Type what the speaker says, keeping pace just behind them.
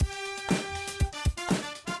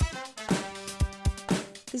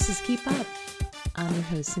This is Keep Up. I'm your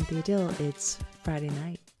host, Cynthia Dill. It's Friday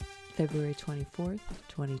night, February 24th,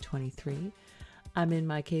 2023. I'm in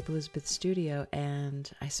my Cape Elizabeth studio and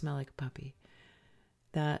I smell like a puppy.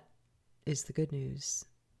 That is the good news.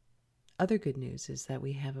 Other good news is that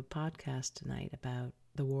we have a podcast tonight about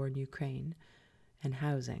the war in Ukraine and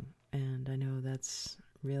housing. And I know that's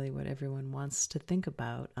really what everyone wants to think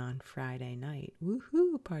about on Friday night.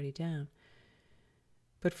 Woohoo, party down.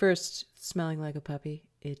 But first, smelling like a puppy,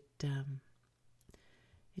 it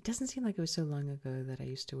doesn't seem like it was so long ago that I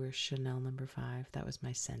used to wear Chanel No. 5. That was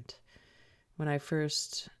my scent. When I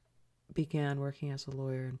first began working as a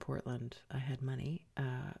lawyer in Portland, I had money.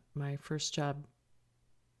 My first job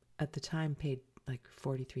at the time paid like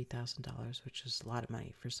 $43,000, which was a lot of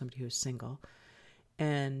money for somebody who was single.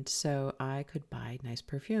 And so I could buy nice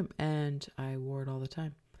perfume, and I wore it all the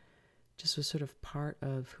time. Just was sort of part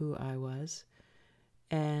of who I was.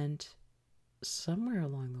 And somewhere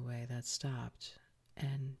along the way that stopped.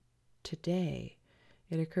 And today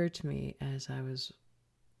it occurred to me as I was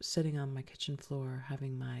sitting on my kitchen floor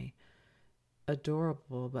having my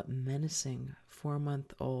adorable but menacing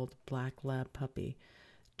 4-month-old black lab puppy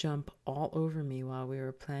jump all over me while we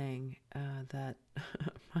were playing that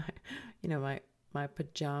my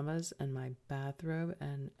pajamas and my bathrobe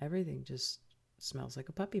and everything just smells like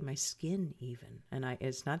a puppy. My skin even. And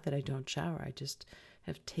it's not that I don't shower. I just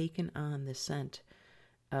have taken on the scent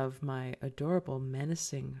of my adorable,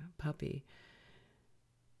 menacing puppy.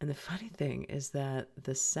 And the funny thing is that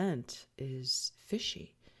the scent is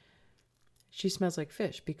fishy. She smells like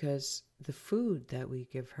fish because the food that we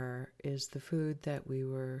give her is the food that we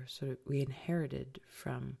inherited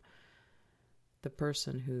from the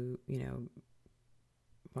person who,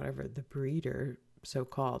 whatever, the breeder,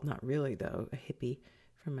 so-called, not really though, a hippie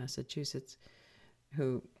from Massachusetts,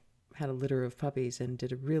 who had a litter of puppies and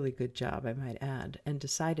did a really good job, I might add, and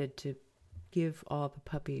decided to give all the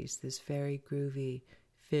puppies this very groovy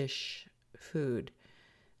fish food.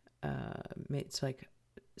 It's like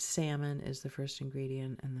salmon is the first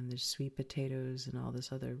ingredient, and then there's sweet potatoes and all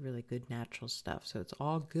this other really good natural stuff. So it's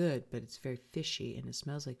all good, but it's very fishy, and it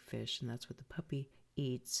smells like fish, and that's what the puppy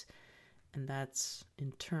eats. And that's,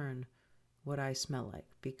 in turn, what I smell like,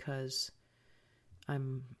 because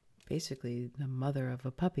I'm basically the mother of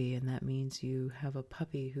a puppy, and that means you have a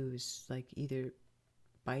puppy who's like either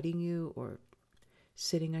biting you or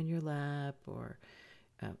sitting on your lap or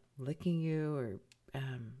licking you or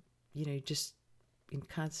just in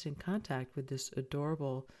constant contact with this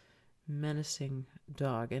adorable, menacing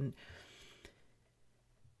dog. And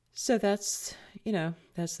so that's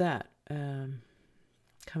that.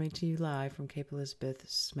 Coming to you live from Cape Elizabeth,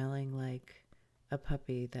 smelling like a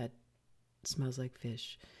puppy that smells like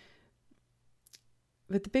fish.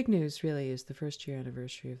 But the big news really is the first year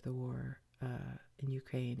anniversary of the war in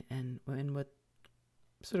Ukraine, and what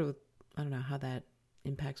sort of, I don't know how that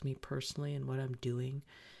impacts me personally and what I'm doing.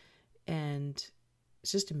 And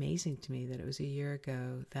it's just amazing to me that it was a year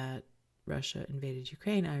ago that Russia invaded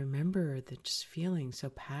Ukraine. I remember just feeling so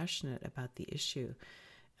passionate about the issue,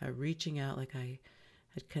 reaching out like I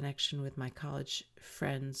had connection with my college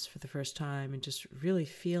friends for the first time, and just really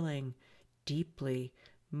feeling deeply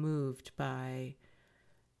moved by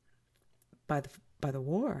the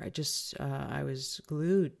war. I was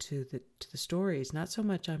glued to the stories. Not so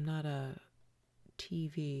much, I'm not a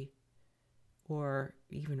TV or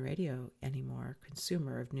even radio anymore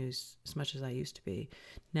consumer of news as much as I used to be.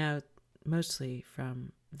 Now, mostly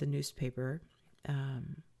from the newspaper,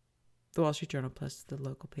 the Wall Street Journal, plus the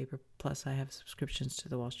local paper, plus I have subscriptions to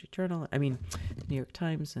the Wall Street Journal. The New York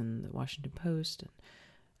Times and the Washington Post and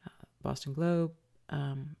Boston Globe.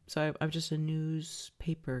 So I'm just a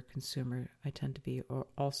newspaper consumer. I tend to be, or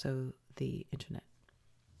also the internet.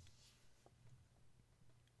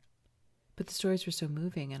 But the stories were so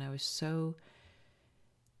moving, and I was so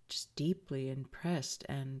just deeply impressed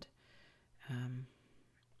and,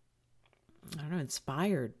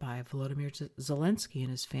 inspired by Volodymyr Zelensky and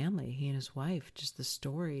his family, he and his wife. Just the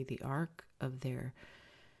story, the arc of their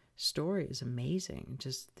story is amazing.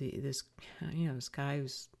 Just this guy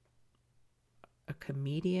who's a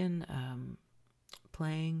comedian,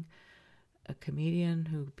 playing a comedian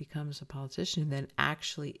who becomes a politician, then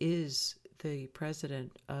actually is the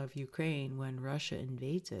president of Ukraine when Russia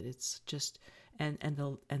invades it. It's just and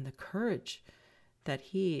the courage that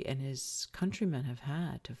he and his countrymen have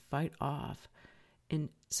had to fight off in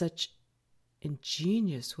such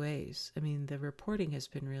ingenious ways. I mean, the reporting has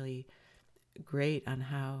been really great on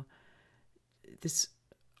how this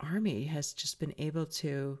army has just been able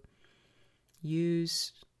to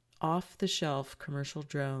use off-the-shelf commercial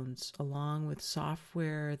drones, along with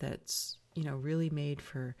software that's, really made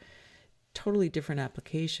for totally different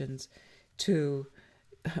applications, to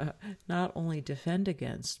not only defend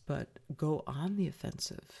against, but go on the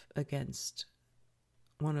offensive against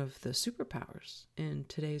one of the superpowers in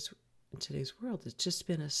today's world. It's just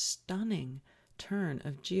been a stunning turn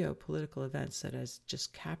of geopolitical events that has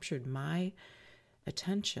just captured my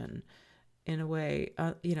attention in a way,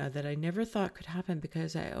 that I never thought could happen,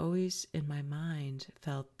 because I always, in my mind,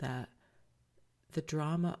 felt that the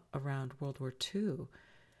drama around World War II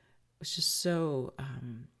was just so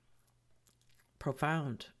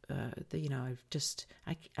profound.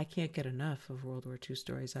 I can't get enough of World War II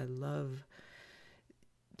stories. I love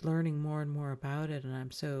learning more and more about it, and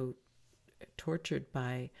I'm so tortured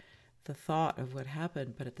by the thought of what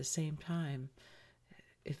happened. But at the same time,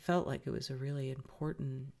 it felt like it was a really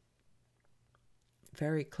important,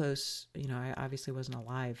 very close, I obviously wasn't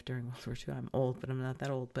alive during World War II. I'm old, but I'm not that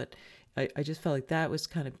old. But I just felt like that was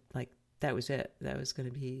kind of like, that was it. That was going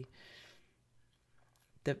to be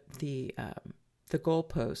the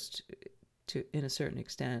goalpost to, in a certain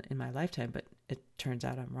extent, in my lifetime. But it turns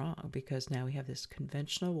out I'm wrong, because now we have this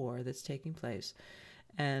conventional war that's taking place,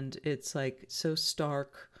 and it's like so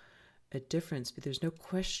stark a difference, but there's no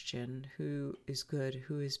question who is good,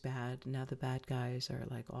 who is bad. Now the bad guys are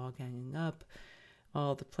like all ganging up.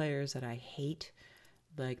 All the players that I hate,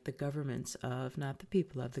 like the governments of, not the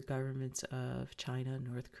people of, the governments of China,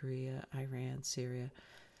 North Korea, Iran, Syria,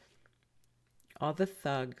 all the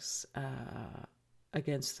thugs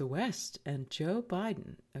against the West. And Joe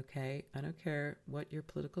Biden, okay, I don't care what your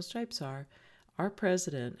political stripes are, our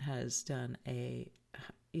president has done a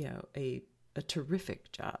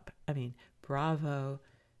terrific job. I mean, bravo,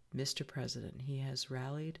 Mr. President. He has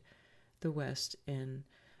rallied the West in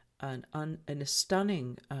a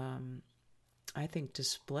stunning, I think,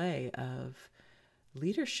 display of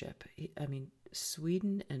leadership. I mean,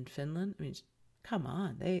 Sweden and Finland, I mean, come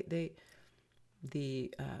on.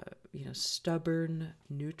 The stubborn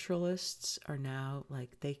neutralists are now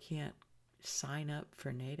like, they can't sign up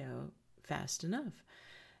for NATO fast enough.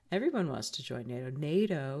 Everyone wants to join NATO.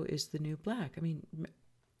 NATO is the new black. I mean,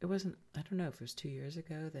 it wasn't, I don't know if it was 2 years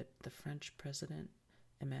ago that the French president,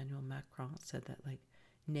 Emmanuel Macron, said that, like,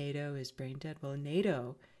 NATO is brain dead. Well,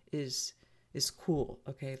 NATO is cool,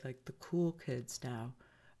 okay? Like, the cool kids now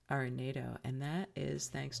are in NATO, and that is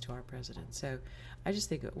thanks to our president. So I just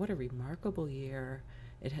think what a remarkable year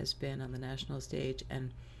it has been on the national stage,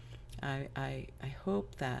 and I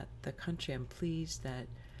hope that the country, I'm pleased that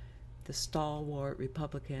the stalwart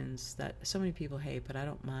Republicans that so many people hate, but I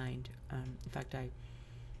don't mind. In fact,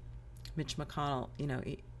 Mitch McConnell,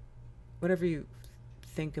 whatever you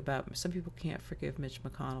think about, some people can't forgive Mitch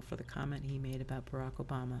McConnell for the comment he made about Barack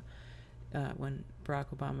Obama. When Barack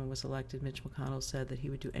Obama was elected, Mitch McConnell said that he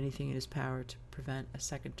would do anything in his power to prevent a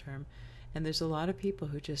second term. And there's a lot of people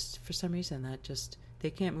who just, for some reason, they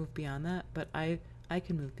can't move beyond that. But I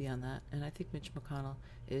can move beyond that. And I think Mitch McConnell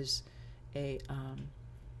is a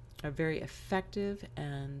very effective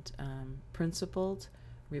and principled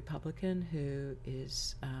Republican who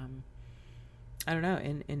is, I don't know,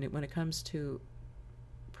 and when it comes to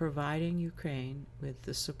providing Ukraine with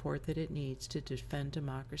the support that it needs to defend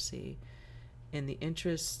democracy in the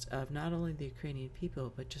interests of not only the Ukrainian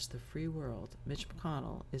people, but just the free world, Mitch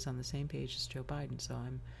McConnell is on the same page as Joe Biden. So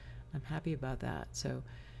I'm happy about that. So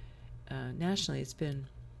nationally, it's been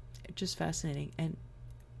just fascinating. And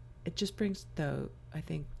it just brings, though, I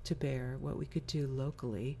think, to bear what we could do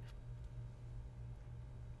locally,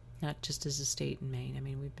 not just as a state in Maine. I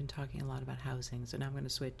mean, we've been talking a lot about housing, so now I'm going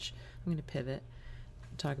to pivot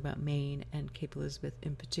and talk about Maine and Cape Elizabeth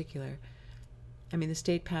in particular. I mean, the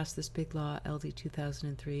state passed this big law, LD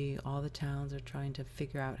 2003. All the towns are trying to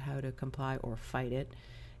figure out how to comply or fight it.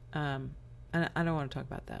 And I don't want to talk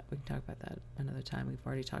about that. We can talk about that another time. We've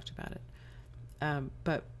already talked about it.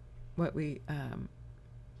 But what we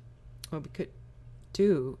could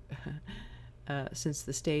do, since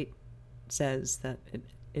the state says that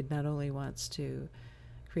it not only wants to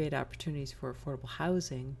create opportunities for affordable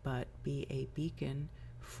housing, but be a beacon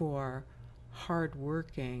for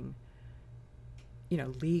hardworking,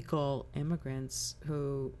 legal immigrants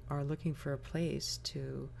who are looking for a place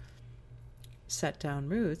to set down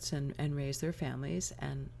roots and raise their families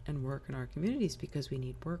and work in our communities, because we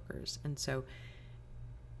need workers. And so,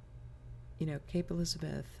 Cape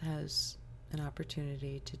Elizabeth has an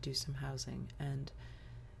opportunity to do some housing. And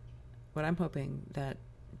what I'm hoping that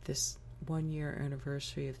this 1 year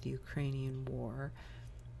anniversary of the Ukrainian war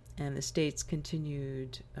and the state's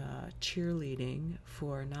continued cheerleading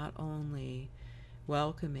for not only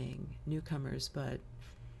welcoming newcomers, but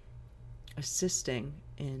assisting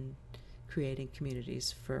in creating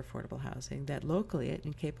communities for affordable housing, that locally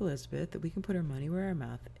in Cape Elizabeth, that we can put our money where our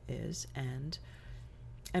mouth is and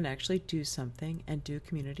actually do something and do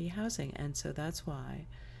community housing. And so that's why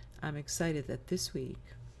I'm excited that this week,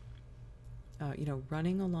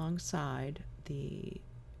 running alongside the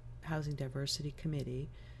Housing Diversity Committee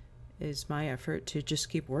is my effort to just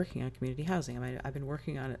keep working on community housing. I've been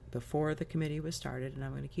working on it before the committee was started, and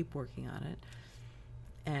I'm going to keep working on it.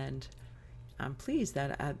 And I'm pleased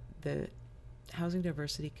that at the Housing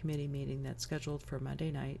Diversity Committee meeting that's scheduled for Monday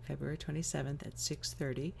night, February 27th at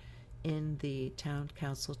 6:30 in the Town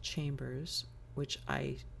Council chambers, which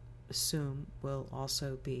I assume will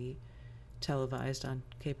also be televised on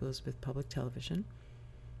Cape Elizabeth Public Television.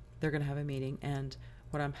 They're going to have a meeting, and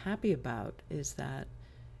what I'm happy about is that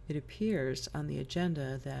it appears on the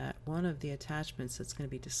agenda that one of the attachments that's going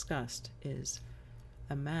to be discussed is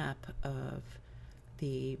a map of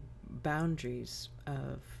the boundaries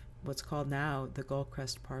of what's called now the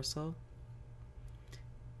Goldcrest parcel.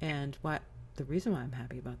 And the reason why I'm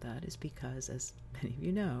happy about that is because, as many of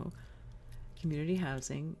you know, community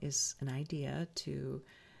housing is an idea to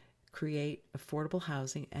create affordable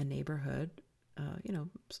housing and neighborhood,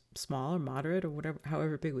 small or moderate or whatever,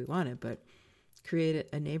 however big we want it, but create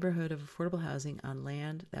a neighborhood of affordable housing on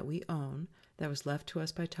land that we own, that was left to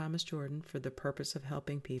us by Thomas Jordan for the purpose of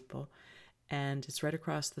helping people. And it's right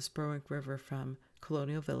across the Spurwink River from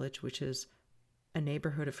Colonial Village, which is a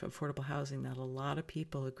neighborhood of affordable housing that a lot of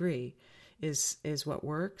people agree is what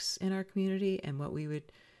works in our community and what we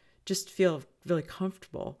would just feel really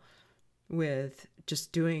comfortable with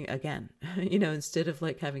just doing again, instead of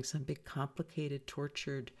like having some big complicated,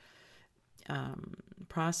 tortured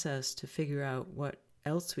process to figure out what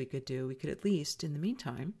else we could do. We could at least, in the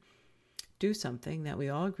meantime, do something that we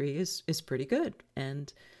all agree is pretty good.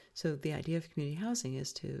 And so the idea of community housing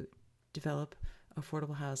is to develop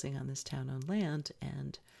affordable housing on this town-owned land.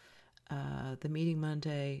 And the meeting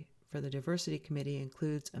Monday for the Diversity Committee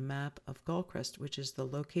includes a map of Goldcrest, which is the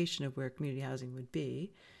location of where community housing would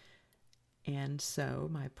be. And so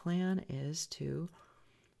my plan is to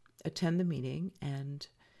attend the meeting and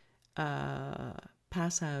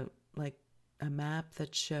pass out like a map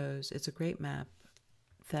that shows, it's a great map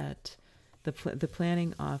that the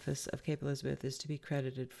planning office of Cape Elizabeth is to be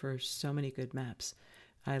credited for so many good maps.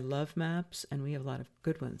 I love maps, and we have a lot of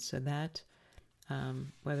good ones. So that,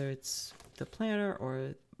 whether it's the planner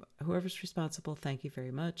or whoever's responsible, thank you very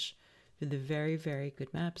much for the very, very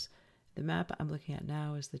good maps. The map I'm looking at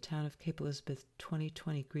now is the Town of Cape Elizabeth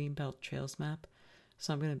 2020 Greenbelt Trails map.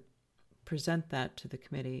 So I'm going to present that to the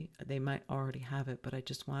committee. They might already have it, but I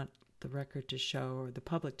just want the record to show, or the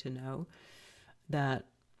public to know, that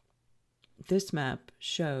this map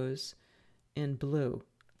shows in blue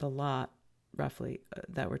the lot roughly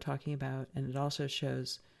that we're talking about, and it also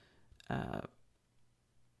shows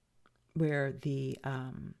where the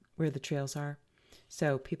trails are,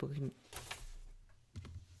 so people can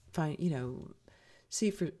find,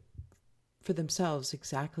 see for themselves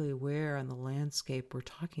exactly where on the landscape we're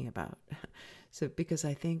talking about. So, because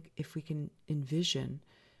I think if we can envision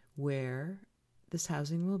where this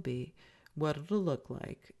housing will be, what it'll look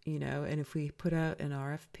like, and if we put out an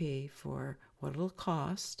RFP for what it'll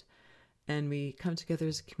cost, and we come together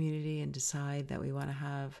as a community and decide that we want to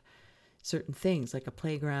have certain things like a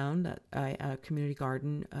playground, a community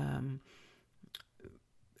garden,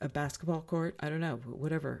 a basketball court, I don't know,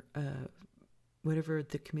 whatever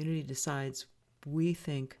the community decides we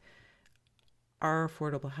think our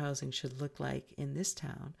affordable housing should look like in this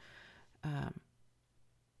town,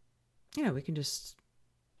 we can just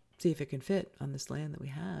see if it can fit on this land that we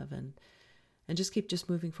have, and just keep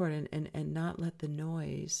moving forward, and not let the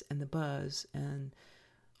noise and the buzz and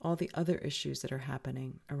all the other issues that are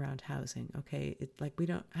happening around housing. Okay, we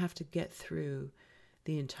don't have to get through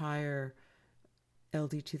the entire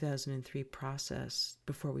LD 2003 process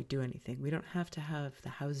before we do anything. We don't have to have the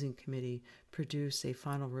housing committee produce a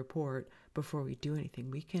final report before we do anything.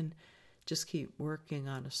 We can just keep working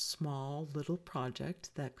on a small little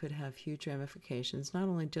project that could have huge ramifications, not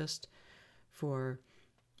only just for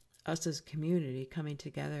us as a community coming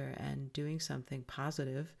together and doing something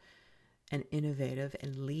positive and innovative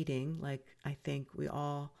and leading, like I think we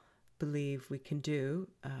all believe we can do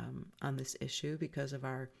on this issue because of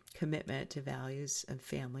our commitment to values and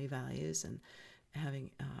family values and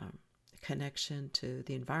having a connection to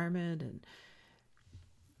the environment. And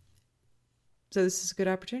so this is a good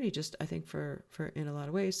opportunity, just I think for in a lot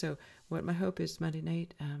of ways. So what my hope is Monday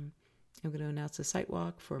night, I'm going to announce a site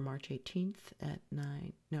walk for March 18th at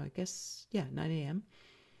 9 a.m.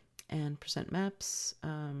 and present maps.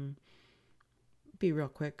 Be real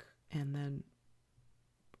quick. And then,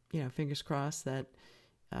 fingers crossed that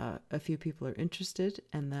a few people are interested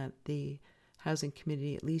and that the housing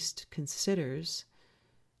committee at least considers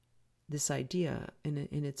this idea in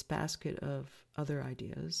its basket of other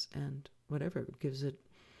ideas, and whatever gives it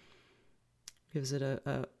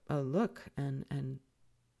a look and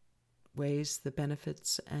weighs the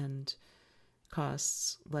benefits and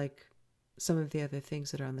costs like some of the other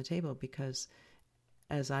things that are on the table. Because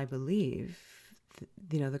as I believe,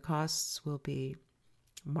 the costs will be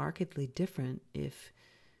markedly different if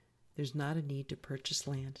there's not a need to purchase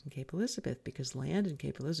land in Cape Elizabeth, because land in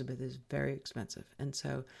Cape Elizabeth is very expensive. And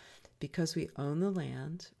so because we own the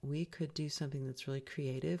land, we could do something that's really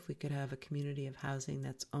creative. We could have a community of housing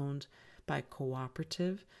that's owned by a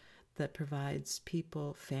cooperative that provides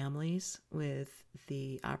people, families, with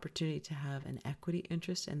the opportunity to have an equity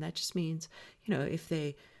interest. And that just means, if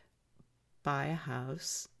they buy a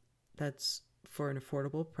house that's for an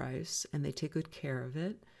affordable price and they take good care of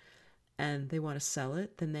it and they want to sell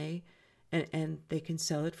it, then they can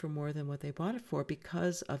sell it for more than what they bought it for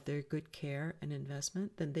because of their good care and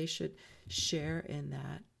investment, then they should share in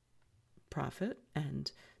that profit,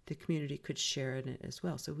 and the community could share in it as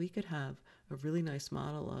well. So we could have a really nice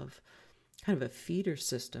model of kind of a feeder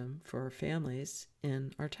system for families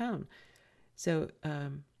in our town. So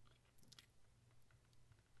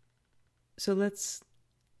let's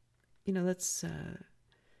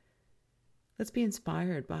be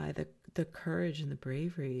inspired by the courage and the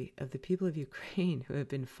bravery of the people of Ukraine who have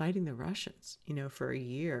been fighting the Russians, for a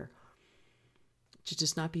year, to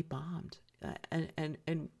just not be bombed.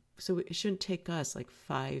 And so it shouldn't take us like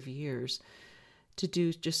 5 years to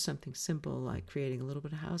do just something simple like creating a little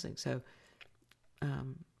bit of housing. So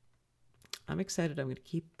I'm excited. I'm going to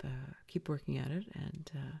keep working at it,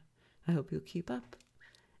 and I hope you'll keep up.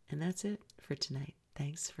 And that's it for tonight.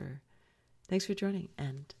 Thanks for joining,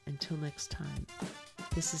 and until next time,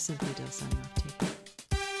 this is Simply Dill signing off.